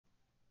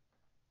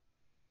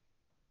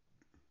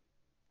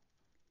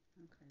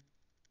Okay.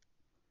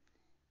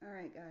 All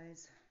right,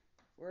 guys.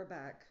 We're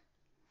back.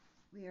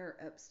 We are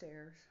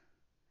upstairs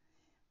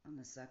on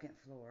the second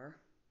floor.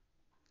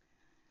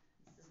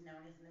 This is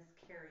known as Miss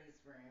Carrie's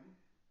room.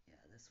 Yeah,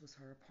 this was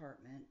her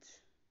apartment.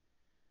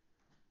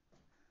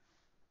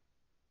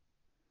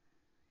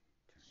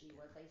 She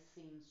was a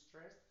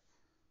seamstress.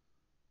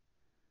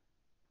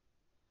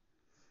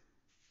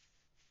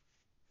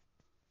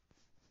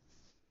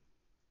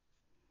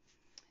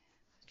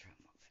 Let's try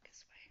and walk back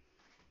this way.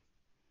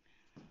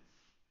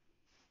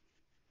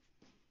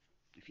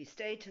 If you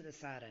stay to the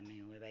side of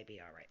me, we may be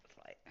all right with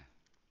light.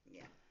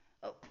 Yeah.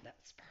 Oh,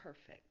 that's perfect.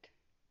 Perfect.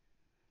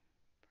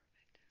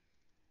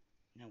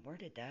 Now, where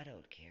did that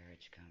old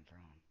carriage come from?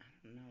 I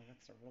don't know.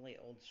 That's a really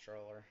old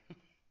stroller.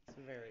 It's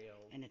very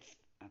old. And it's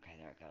okay.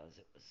 There it goes.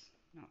 It was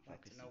not I'd like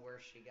focusing. to know where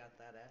she got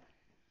that at.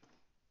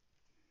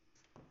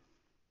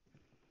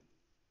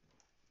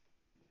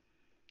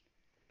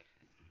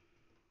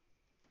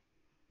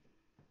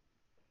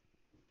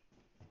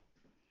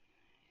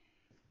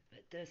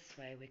 But this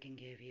way, we can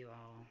give you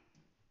all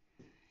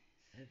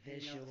a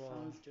visual. You know, the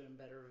phone's doing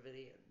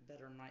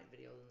better night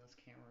video than this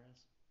camera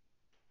is.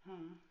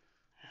 Huh?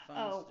 The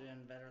phone's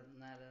doing better than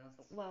that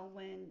is. Well,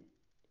 when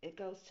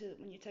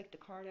you take the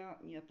card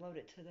out and you upload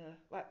it to the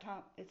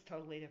laptop, it's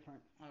totally different.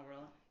 Oh,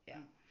 really?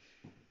 Yeah.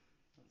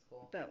 That's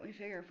cool. But we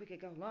figure if we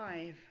could go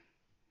live,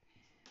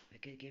 we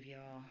could give you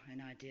all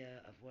an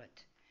idea of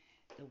what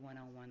the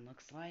one-on-one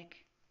looks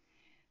like.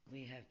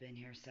 We have been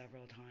here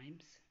several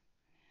times,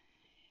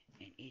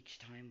 and each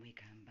time we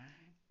come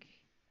back,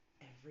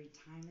 every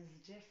time is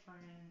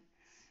different.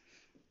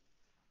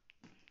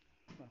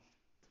 Well,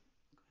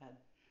 go ahead.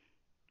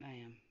 I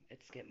am.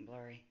 It's getting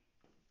blurry.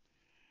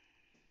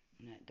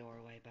 In that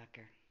doorway back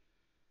there.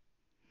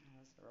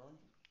 Oh, is it really?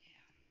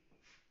 Yeah.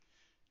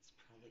 It's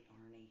probably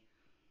Arnie.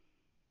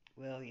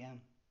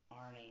 William.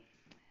 Arnie.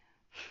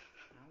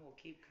 I will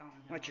keep calling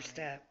him Watch your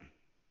step.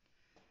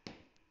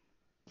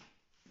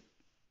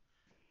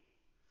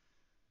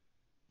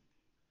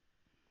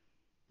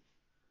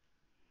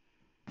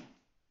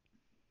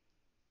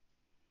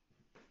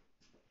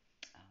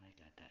 Oh, they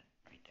got that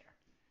right there.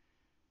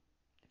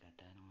 They got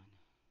that on.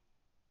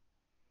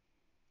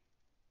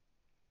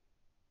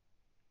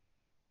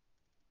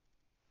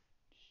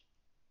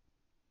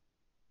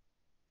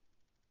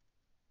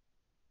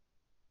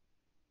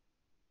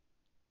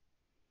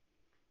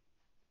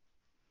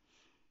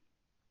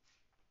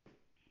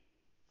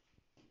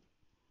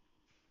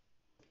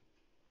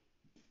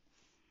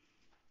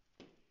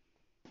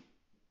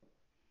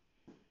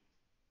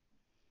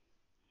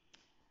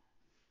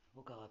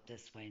 We'll go up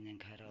this way and then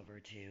cut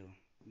over to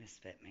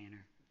Misfit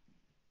Manor.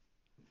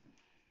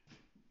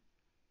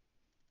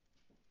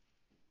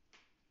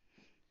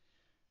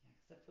 Yeah,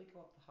 because if we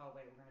go up the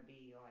hallway, we're going to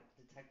be like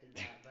detected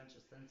by a bunch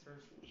of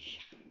sensors.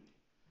 Yeah.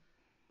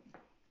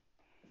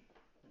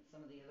 That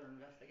some of the other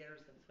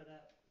investigators have put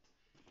up.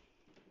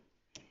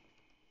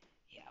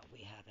 Yeah,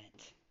 we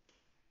haven't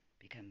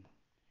become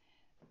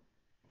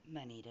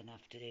moneyed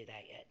enough to do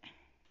that yet.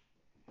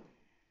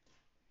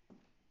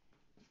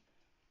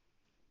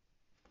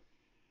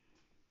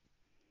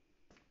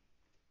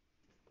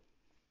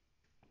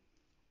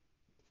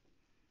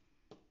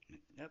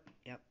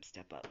 Yep,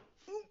 step up.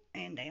 Ooh,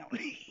 and down.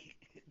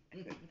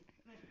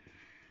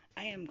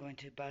 I am going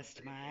to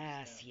bust my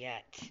ass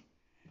yet.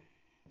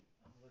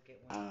 Oh, look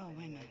at one.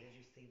 Wait a minute. Did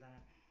you see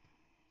that?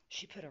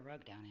 She put a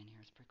rug down in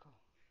here. It's pretty cool.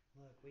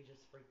 Look, we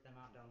just freaked them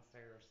out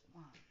downstairs.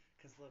 Why?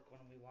 Because look,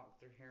 when we walked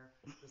through here,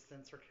 the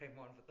sensor came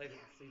on, but they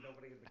didn't see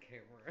nobody in the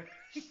camera.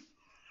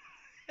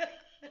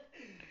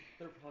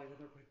 They're probably in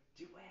there going,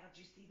 wow,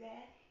 did you see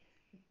that?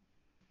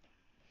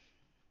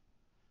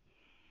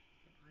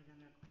 They're probably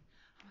down there going,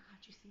 oh my God,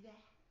 did you see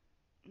that?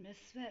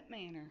 Misfit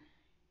Manor.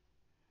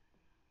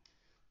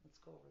 Let's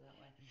go over that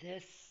way.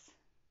 This,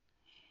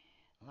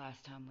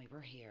 last time we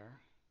were here,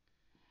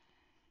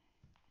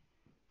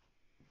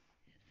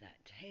 that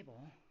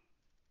table,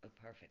 a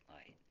perfect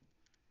light.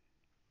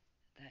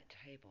 That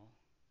table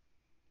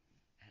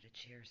had a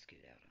chair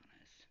scoot out on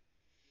us.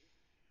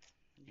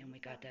 And we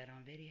got that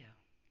on video.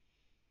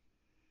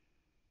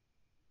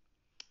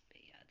 But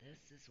yeah,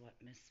 this is what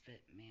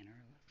Misfit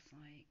Manor looks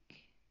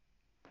like.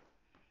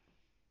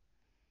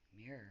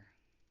 Mirror.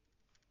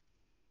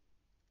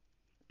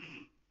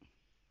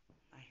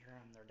 I hear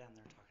them. They're down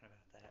there talking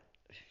about that.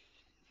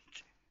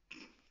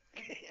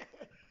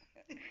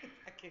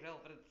 I can't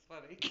help it. It's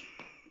funny.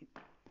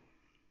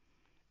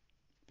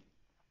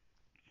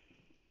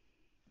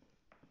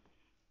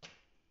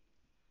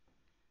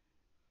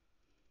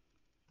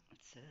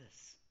 What's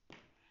this?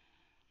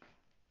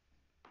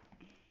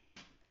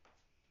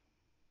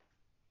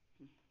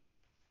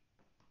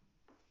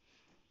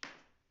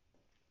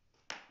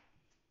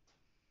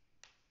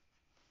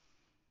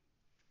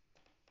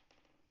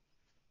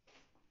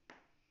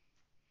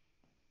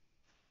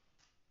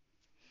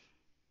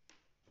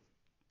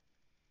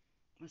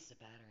 What's the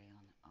battery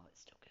on? Oh, it's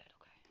still good.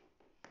 Okay.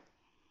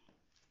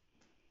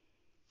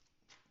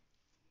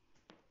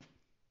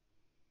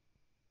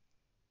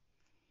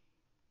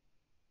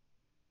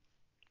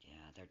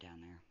 Yeah, they're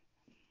down there.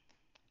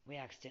 We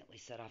accidentally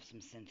set off some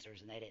sensors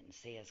and they didn't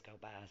see us go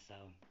by, so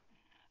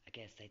I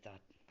guess they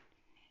thought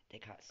they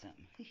caught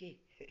something.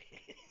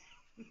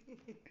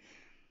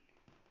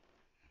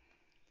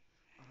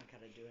 Oh, I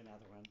gotta do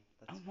another one.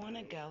 I That's want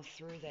to great. go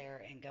through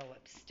there and go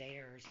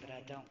upstairs, but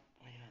I don't.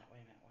 Wait a minute.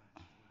 Watch.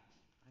 I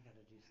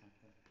gotta do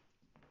something.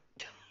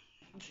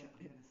 I'm gonna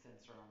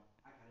censor them.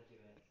 I gotta do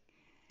it.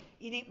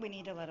 We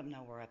need to let them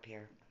know we're up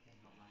here. I can't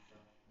help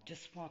myself.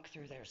 Just walk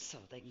through there so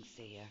they can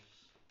see you.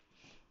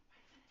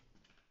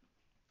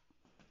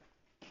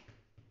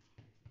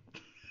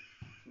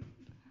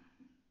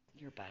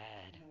 You're bad.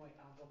 No, wait,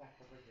 I'll go back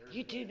over here.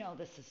 You do know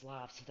this is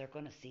live, so they're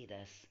going to see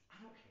this. I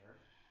don't care.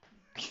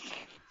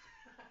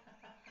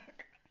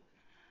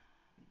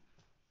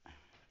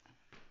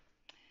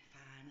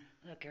 Fine.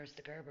 Look, there's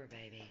the Gerber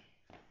baby.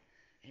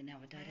 Isn't that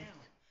what that Wow.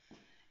 is?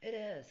 It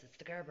is. It's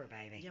the Gerber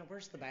baby. Yeah,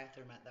 where's the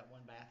bathroom at? That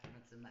one bathroom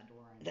that's in that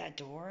door. That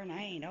door, and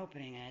I ain't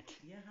opening it.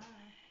 Yeah.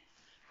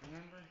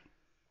 Remember?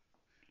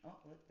 Oh,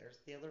 look, there's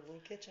the other little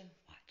kitchen.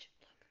 Watch.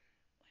 Look.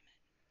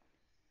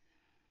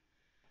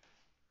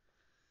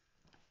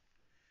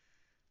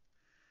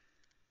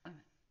 Wait a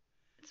minute.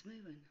 It's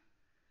moving.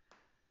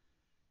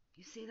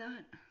 You see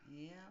that?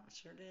 Yeah, I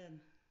sure did.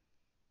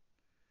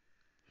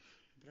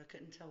 But I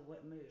couldn't tell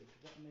what moved.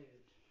 What moved?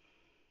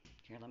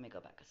 Here, let me go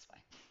back this way.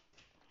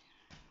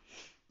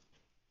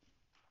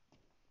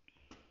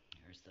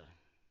 Here's the table.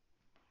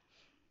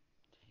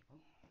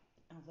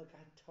 Oh, look,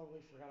 I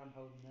totally forgot I'm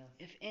holding this.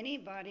 If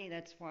anybody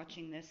that's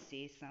watching this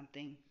sees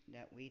something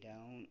that we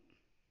don't,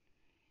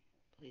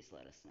 please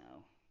let us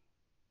know.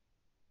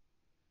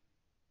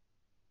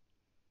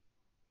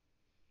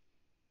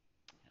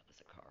 That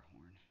was a car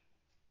horn.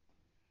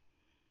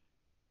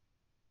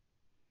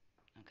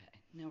 Okay,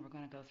 now we're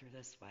going to go through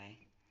this way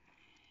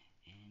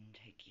and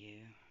take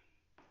you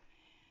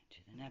to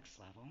the next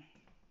level.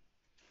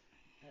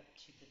 Up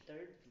to the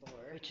third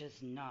floor. Which is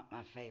not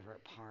my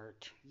favorite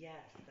part. Yes,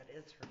 that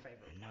is her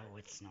favorite part. No,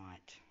 it's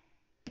not.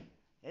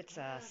 It's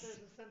us. There's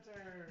a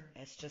sensor.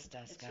 It's just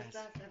us, it's guys. It's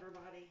just us,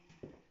 everybody.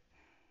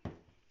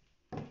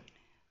 The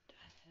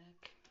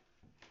heck?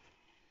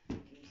 Can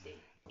you see?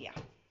 Yeah.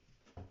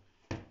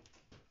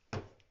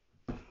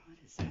 What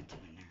is that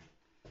doing there?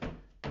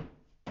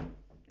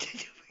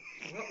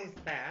 What was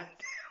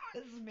that?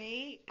 That was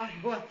me.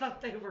 Oh, I thought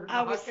they were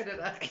knocking at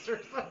us or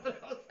something.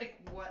 I was like,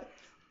 what?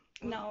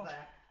 No,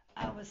 that?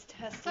 I was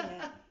testing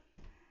it.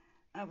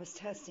 I was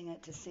testing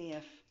it to see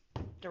if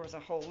there was a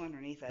hole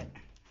underneath it.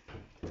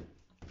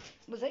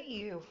 Was that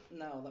you?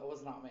 No, that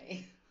was not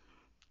me.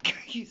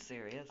 Are you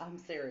serious? I'm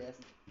serious.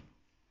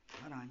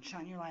 Hold on,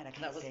 shine your light. I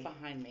can't see. That was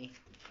behind me,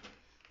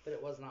 but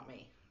it was not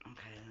me.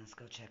 Okay, let's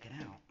go check it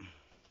out.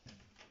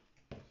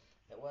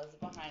 It was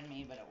behind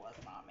me, but it was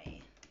not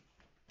me.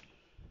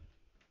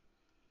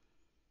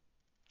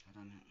 Hold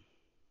on a minute.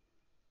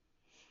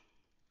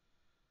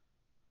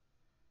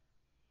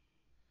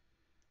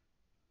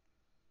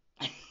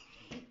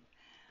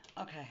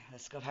 Okay,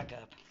 let's go back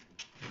up.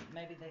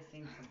 Maybe they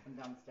seen something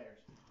downstairs.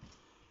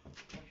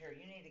 Well, here,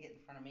 you need to get in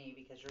front of me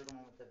because you're the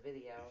one with the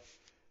video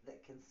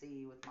that can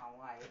see with my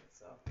light,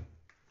 so.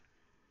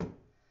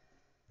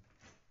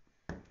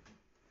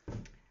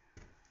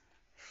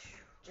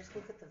 Just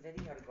look at the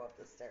video to go up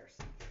the stairs.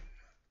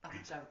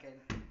 I'm joking.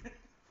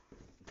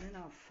 Then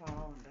I'll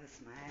fall and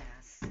bust my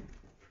ass.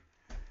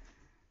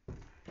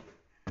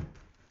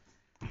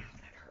 Oh,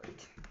 that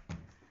hurt.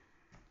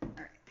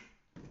 Alright,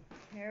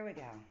 here we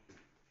go.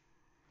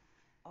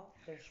 Oh,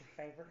 there's your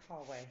favorite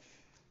hallway.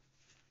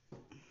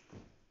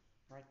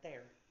 Right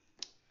there.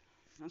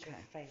 Okay. Your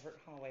favorite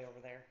hallway over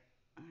there.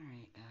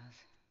 Alright,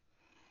 guys.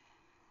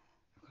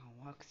 We're going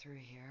to walk through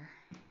here.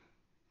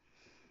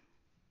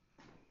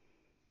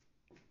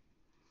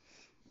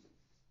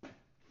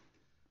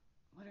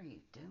 What are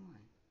you doing?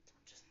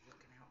 I'm just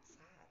looking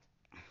outside.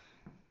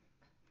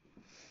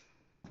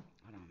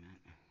 Hold on a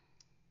minute.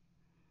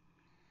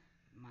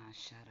 My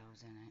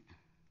shadow's in it.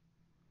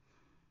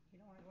 You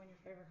don't want to go in your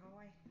favorite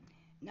hallway?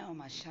 No,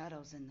 my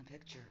shadow's in the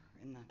picture,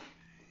 in the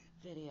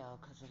video,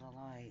 because of the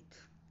light.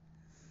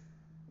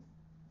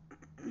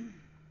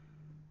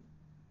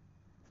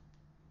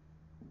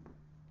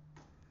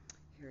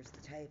 Here's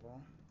the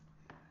table,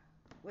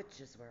 which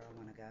is where I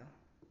want to go.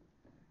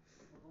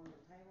 We're going to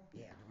the table?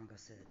 Yeah, we're going to go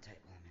sit at the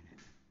table in a minute.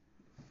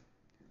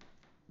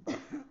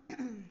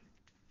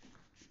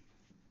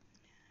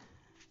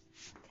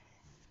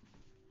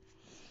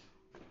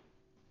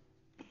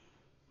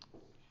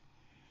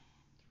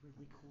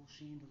 Really cool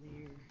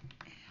chandelier.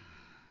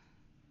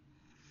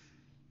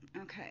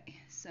 Okay,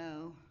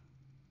 so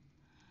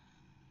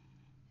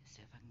let's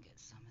see if I can get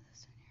some of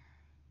this in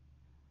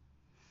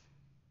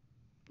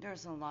here.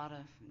 There's a lot of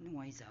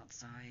noise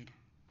outside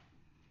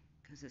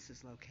because this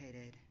is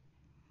located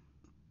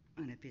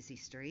on a busy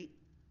street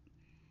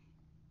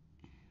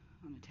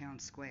on a town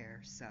square,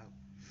 so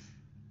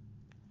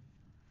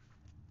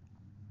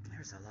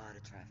there's a lot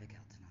of traffic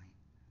out tonight.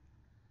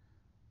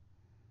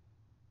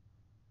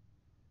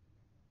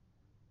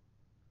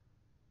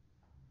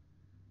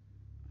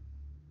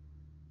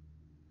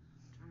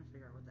 I'm trying to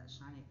figure out what that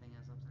shiny thing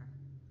is up there.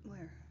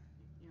 Where?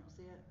 You don't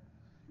see it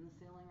in the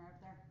ceiling right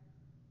there?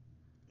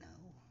 No.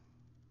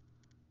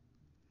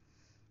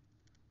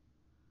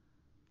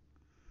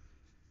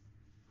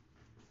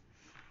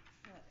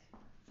 Look.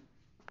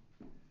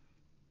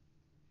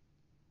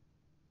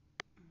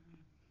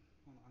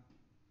 Hold on.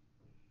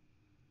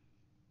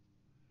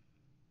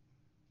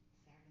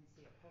 See, I can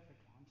see it perfect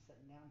while I'm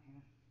sitting down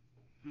here.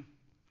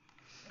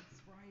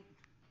 It's right.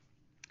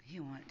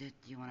 You want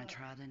to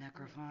try the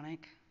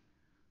necrophonic?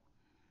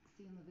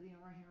 See in the video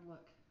right here,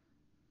 look.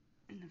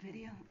 In the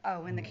video?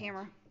 Oh, in the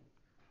camera?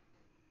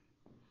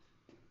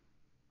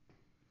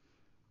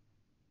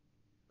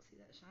 See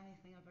that shiny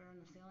thing up there in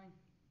the ceiling?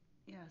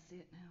 Yeah, I see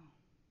it now.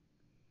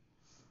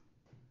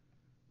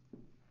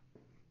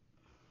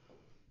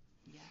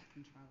 Yeah, I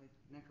can try the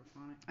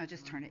necrophonic. I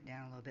just turn it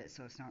down a little bit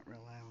so it's not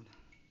real loud.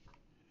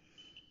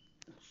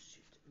 Oh,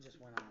 shoot. It just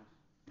went off.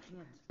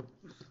 Can't.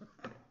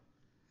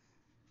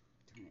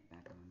 Turn it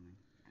back on.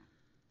 Yeah.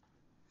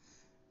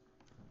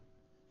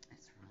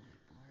 It's really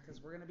blurry. Because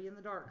we're going to be in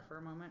the dark for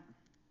a moment.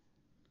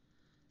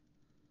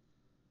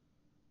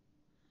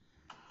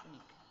 I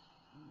think.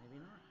 Oh, maybe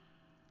not.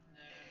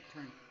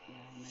 Turn it. Yeah,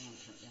 I may want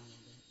to turn it down a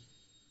little bit.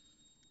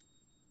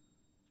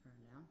 Turn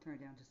it down? Turn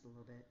it down just a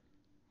little bit.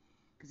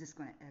 Because it's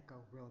going to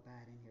echo real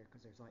bad in here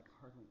because there's like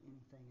hardly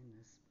anything in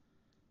this.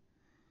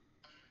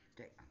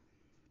 There.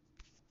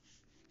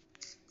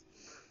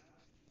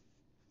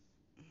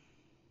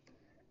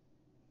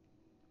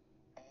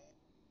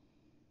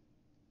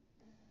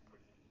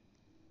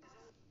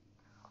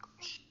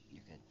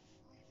 You're good.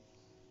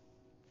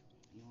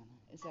 You wanna?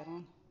 Is that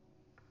on?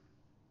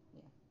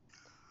 Yeah.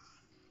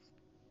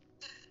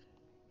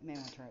 You may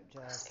want to turn it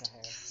just a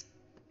hair.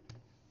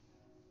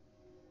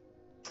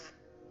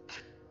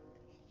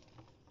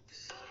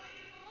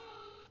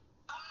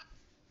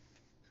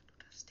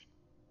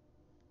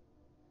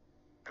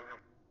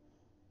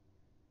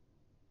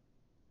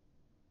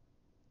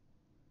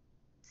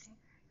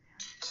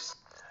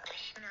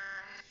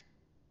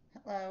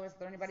 Hello, is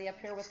there anybody up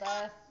here with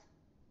us?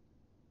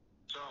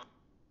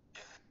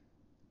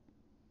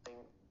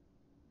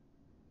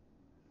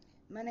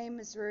 My name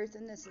is Ruth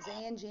and this is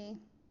Angie.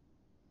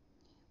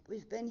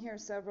 We've been here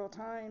several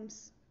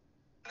times.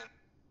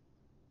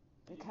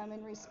 We come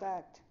in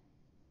respect.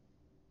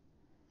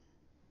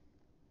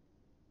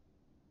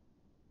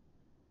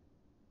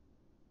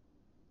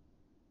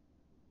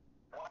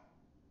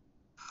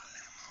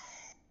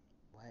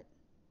 What?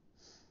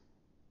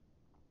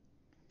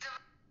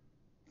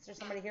 Is there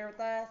somebody here with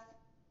us?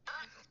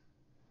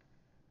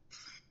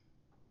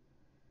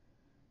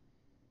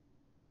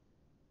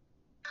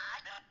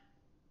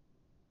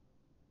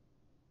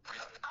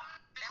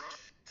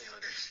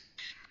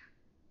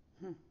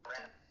 Hmm.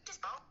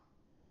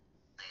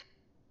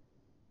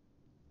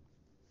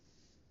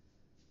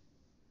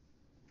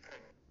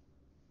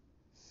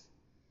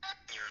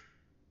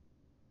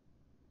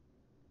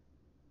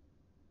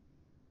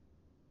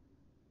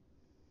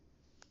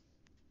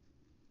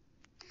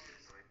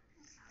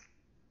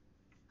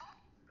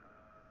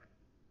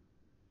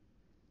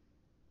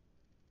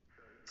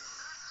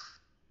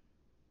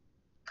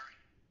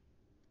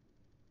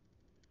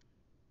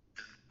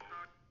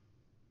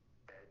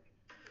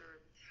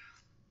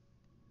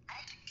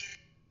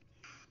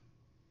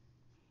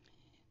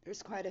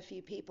 There's quite a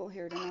few people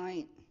here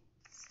tonight.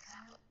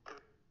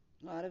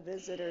 A lot of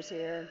visitors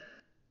here.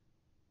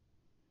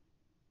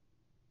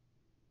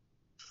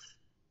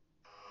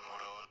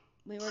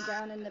 We were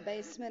down in the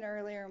basement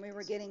earlier and we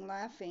were getting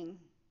laughing.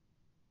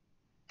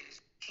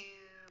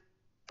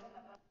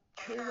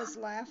 Who was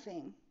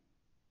laughing?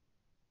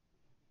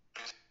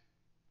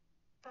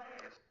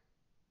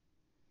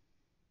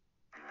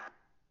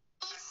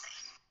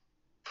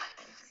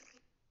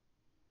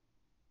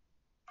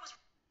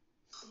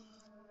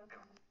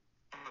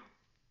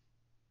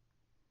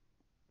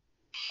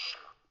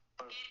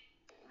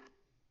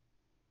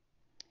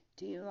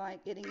 Do you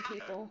like getting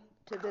people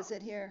to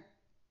visit here?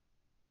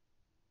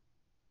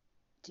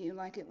 Do you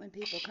like it when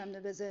people come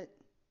to visit?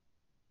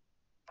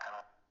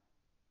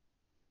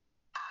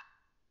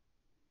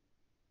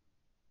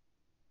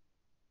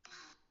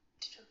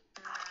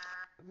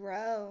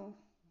 Ro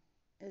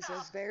is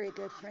a very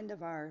good friend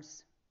of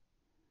ours.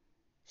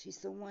 She's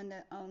the one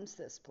that owns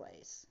this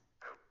place.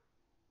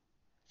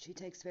 She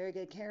takes very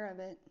good care of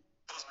it.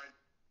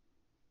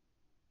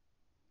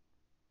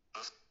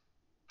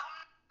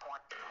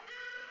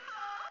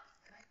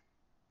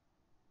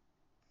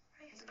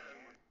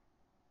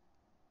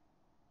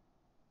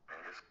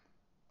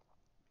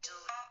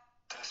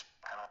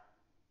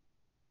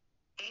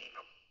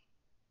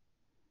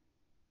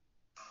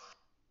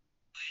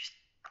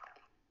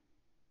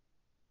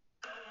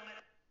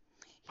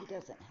 He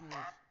doesn't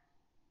have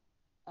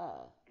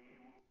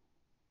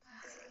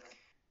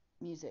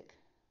music,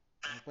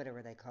 or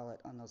whatever they call it,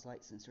 on those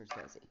light sensors,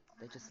 does he?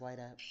 They just light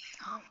up?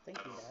 I don't think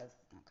he does.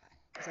 Okay.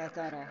 Because I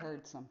thought I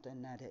heard something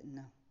and I didn't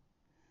know.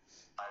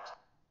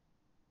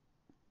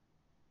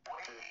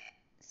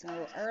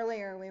 So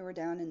earlier we were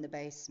down in the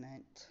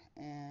basement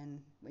and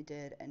we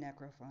did a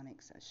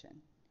necrophonic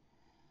session.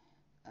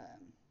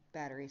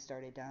 battery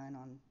started dying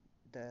on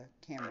the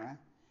camera.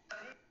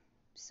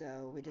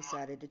 So we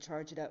decided to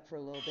charge it up for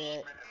a little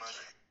bit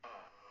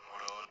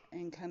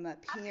and come up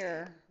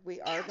here.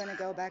 We are going to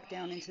go back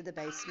down into the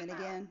basement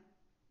again.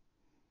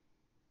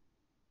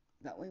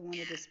 But we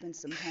wanted to spend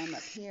some time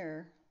up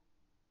here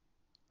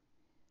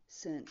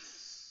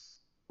since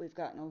we've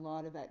gotten a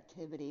lot of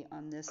activity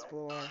on this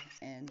floor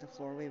and the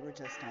floor we were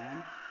just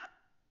on.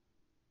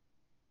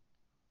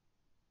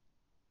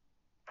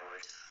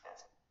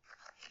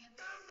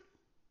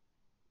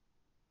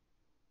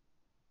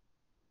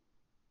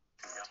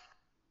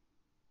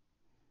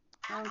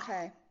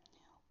 Okay.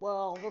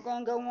 Well, we're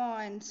going to go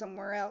on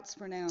somewhere else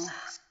for now.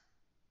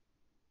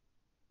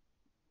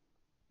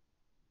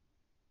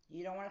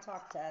 You don't want to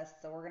talk to us,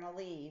 so we're going to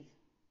leave.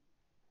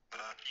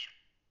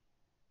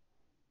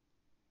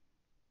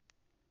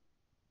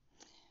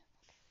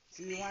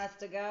 Do you want us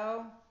to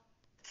go?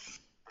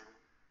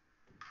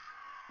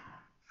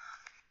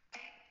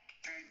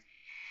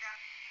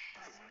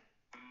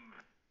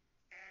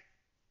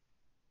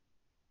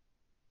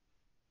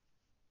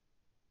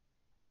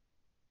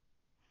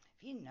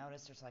 Have you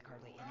noticed there's like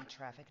hardly any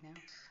traffic now?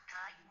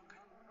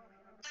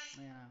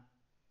 Yeah.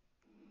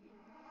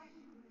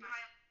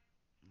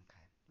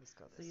 Okay, let's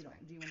go So this you way.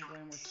 don't, do you want to go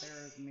in where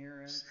Sarah's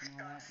mirror is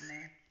and all that in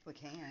there? We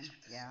can,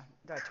 yeah.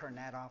 Gotta turn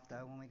that off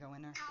though when we go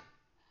in there.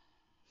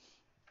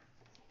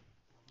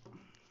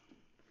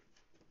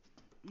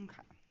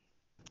 Okay.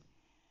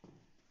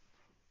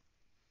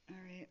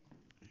 All right.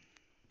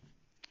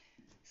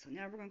 So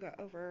now we're gonna go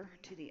over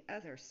to the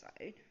other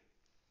side.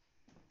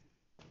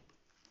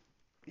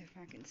 If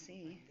I can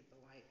see. Get the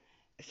light.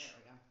 There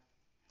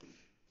we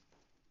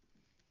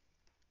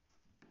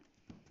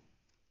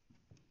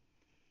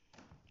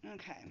go.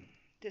 Okay.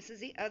 This is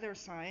the other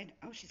side.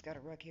 Oh, she's got a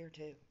rug here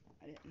too.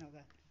 I didn't know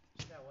that.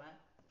 She got what?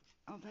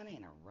 Oh, that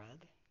ain't a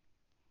rug.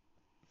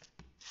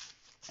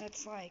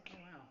 That's like. Oh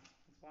wow,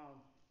 that's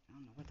wild. I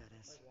don't know what that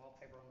is. Like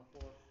wallpaper on the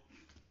floor.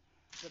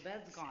 The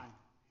bed's gone.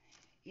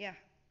 Yeah.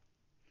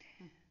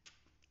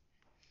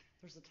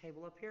 There's a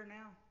table up here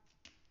now.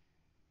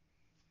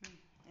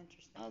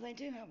 Interesting. Oh, they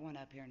do have one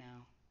up here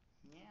now.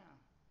 Yeah.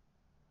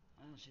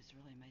 Oh, she's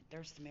really made.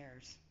 There's the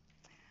mirrors.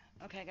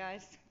 Okay,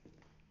 guys.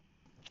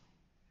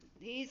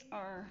 These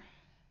are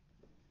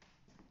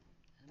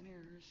the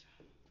mirrors.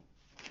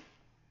 Let's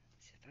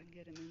see if I can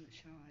get them in the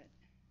shot.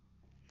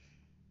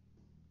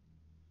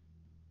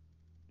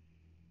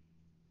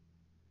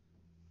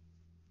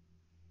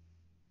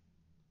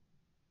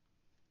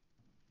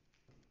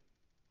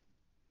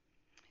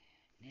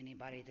 And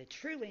anybody that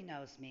truly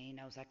knows me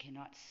knows I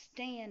cannot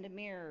stand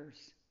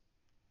mirrors.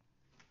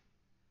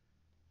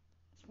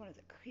 It's one of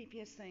the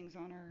creepiest things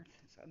on earth.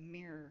 It's a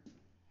mirror.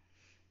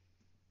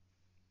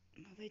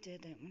 No, they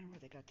did. I wonder where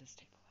they got this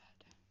table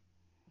at.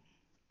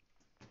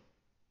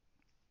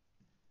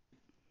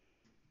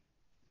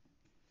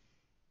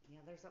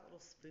 Yeah, there's that little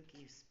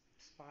spooky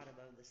spot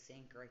above the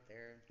sink right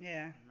there.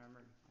 Yeah.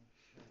 Remember?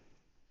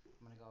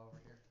 I'm gonna go over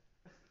here.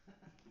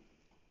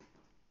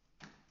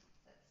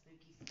 That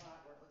spooky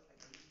spot where it looks like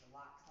they used to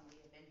lock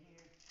somebody up in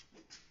here.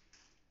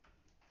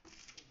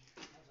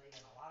 There's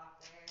even a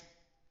lock there.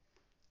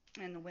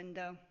 And the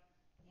window.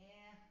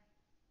 Yeah.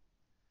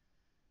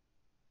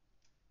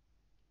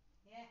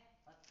 Yeah,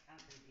 that's kind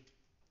of creepy.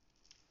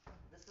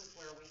 This is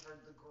where we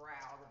heard the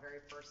growl the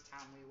very first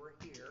time we were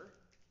here.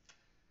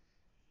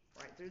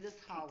 Right through this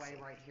hallway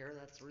right here.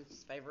 That's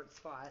Ruth's favorite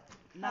spot.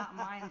 Not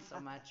mine so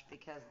much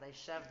because they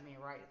shoved me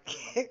right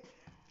through.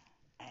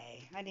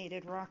 Hey, I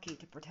needed Rocky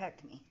to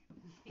protect me.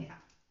 Yeah.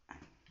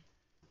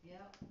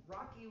 Yep.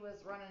 Rocky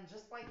was running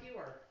just like you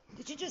were.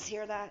 Did you just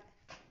hear that?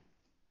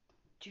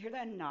 Did you hear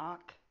that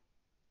knock?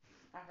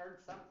 I heard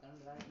something,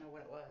 but I didn't know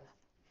what it was.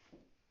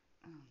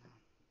 Oh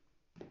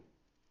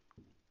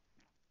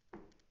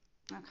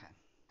no. Okay.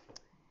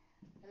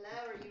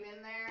 Hello, are you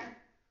in there?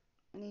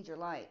 I need your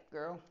light,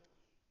 girl.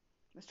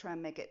 Let's try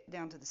and make it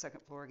down to the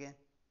second floor again.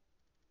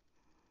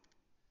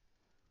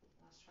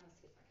 I was trying to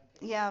see if I can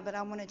pick Yeah, but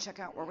I want to check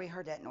out where we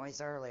heard that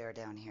noise earlier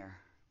down here.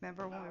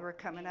 Remember when we were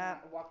coming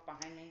up? Walked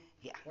behind me?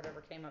 Yeah.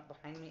 Whatever came up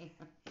behind me.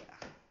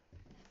 Yeah.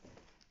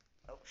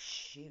 Oh,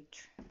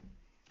 shoot.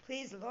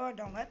 Please, Lord,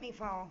 don't let me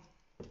fall.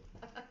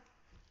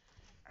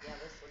 Yeah,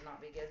 this would not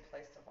be a good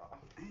place to fall.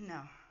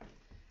 No.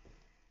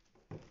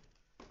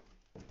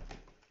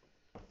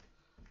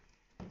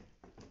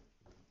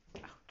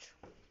 Ouch.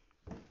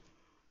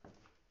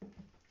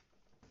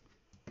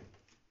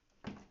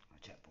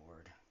 Watch that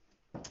board.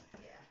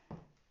 Yeah.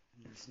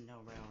 And there's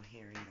no rail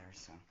here either,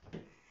 so.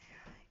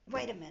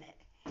 Wait a minute.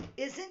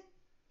 Is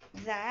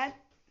that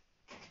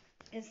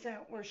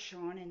where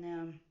Sean and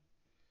them,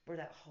 where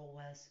that hole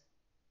was?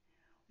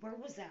 Where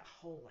was that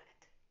hole at?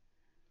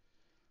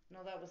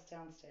 No, that was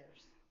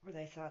downstairs. Where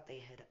they thought they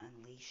had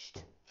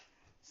unleashed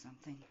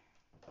something?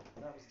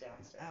 That was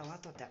downstairs. Oh, I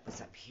thought that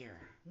was up here.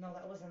 No,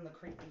 that was in the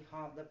creepy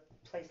hall, the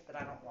place that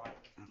I don't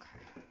like. Okay.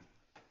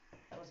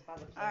 That was by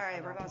the place. All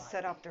right, we're going to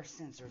set off their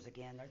sensors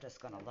again. They're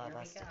just going to love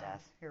us to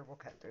death. Here, we'll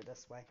cut through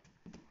this way.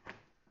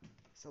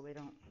 So we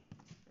don't.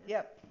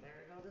 Yep. There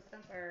go the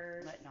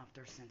sensors. Letting off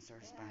their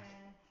sensors.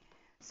 Yeah.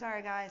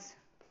 Sorry, guys.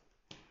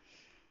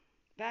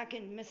 Back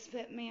in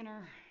Misfit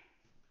Manor.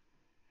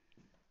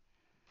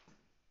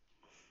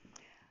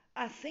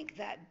 I think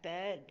that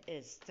bed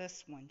is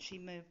this one. She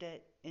moved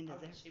it into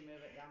Did there. she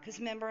move it down? Because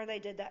remember, they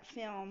did that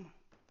film.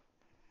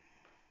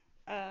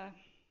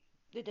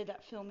 They did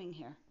that filming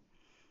here.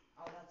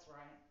 Oh, that's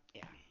right.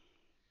 Yeah.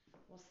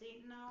 Well,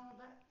 see, no,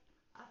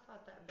 I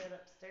thought that bed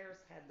upstairs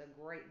had the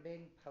great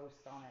big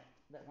post on it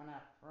that went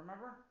up.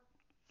 Remember?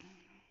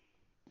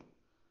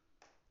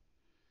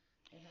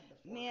 It had the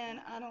four Man,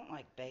 corners. I don't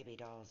like baby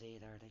dolls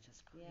either. They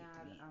just creep me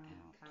I'm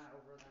out. kind of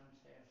over them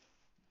too.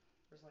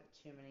 There's like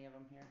too many of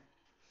them here.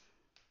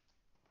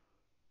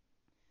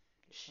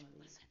 Shh,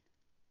 listen.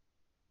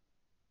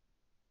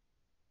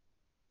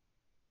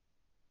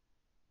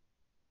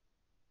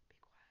 Be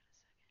quiet a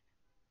second.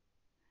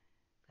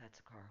 That's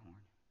a car horn.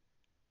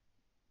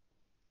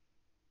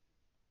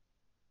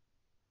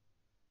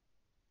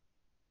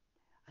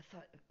 I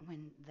thought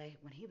when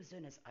he was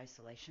doing his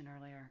isolation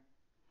earlier,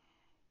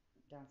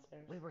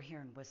 Downstairs. we were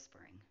hearing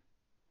whispering.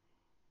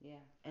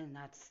 Yeah. And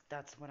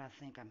that's what I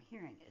think I'm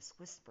hearing is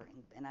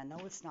whispering. And I know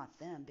it's not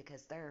them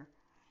because they're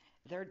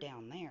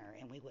down there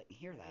and we wouldn't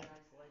hear that. The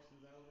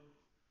isolation's over.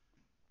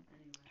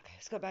 Anyway. Okay,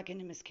 let's go back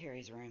into Miss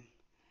Carrie's room.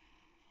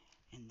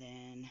 And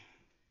then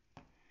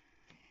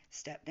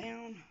step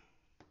down.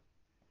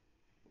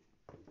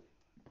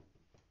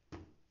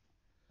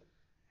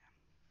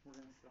 We're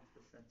gonna sit off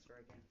the sensor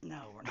again.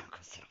 No, we're not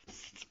gonna sit off the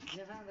sensor.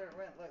 Yeah, there it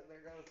went. Look,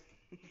 there goes.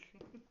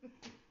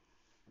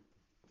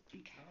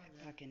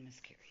 Okay, back in Miss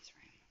Carrie's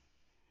room.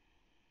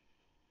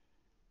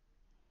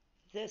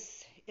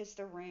 This is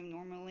the room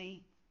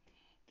normally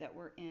that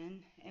we're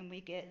in, and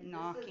we get And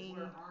knocking.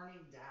 This is where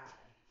Arnie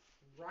died.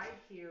 Right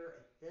here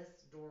at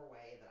this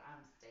doorway that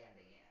I'm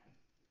standing in.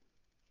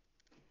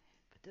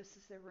 But this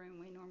is the room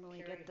we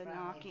normally get the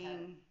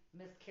knocking.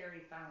 Miss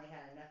Carrie finally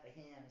had enough of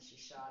him, and she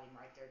shot him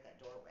right there at that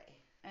doorway.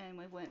 And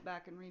we went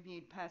back and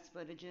reviewed past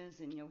footages,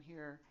 and you'll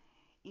hear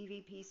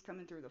EVPs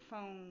coming through the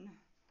phone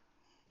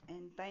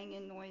and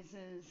banging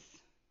noises.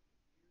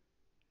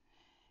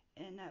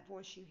 And that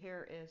voice you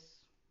hear is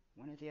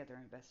one of the other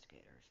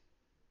investigators.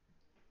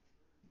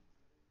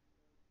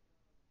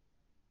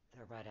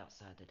 They're right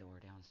outside the door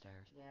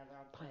downstairs. Yeah, they're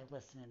out there. Probably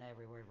listening to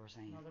every word we're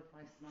saying. No, they're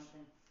probably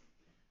smoking.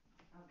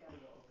 I've got to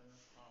go open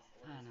this faucet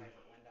where his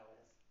favorite window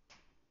is.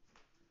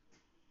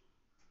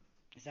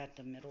 Is that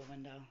the middle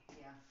window?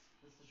 Yeah,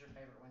 this is your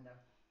favorite window.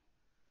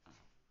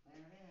 There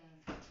it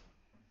is.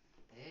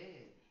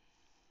 Dude.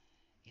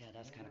 Yeah,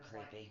 that's kind of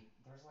creepy.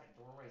 There's like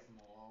doorways in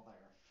the wall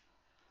there.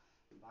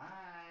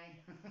 Bye.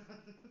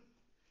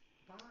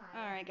 Bye.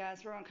 All right,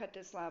 guys, we're going to cut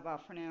this live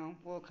off for now.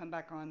 We'll come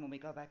back on when we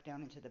go back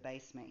down into the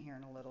basement here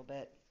in a little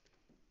bit.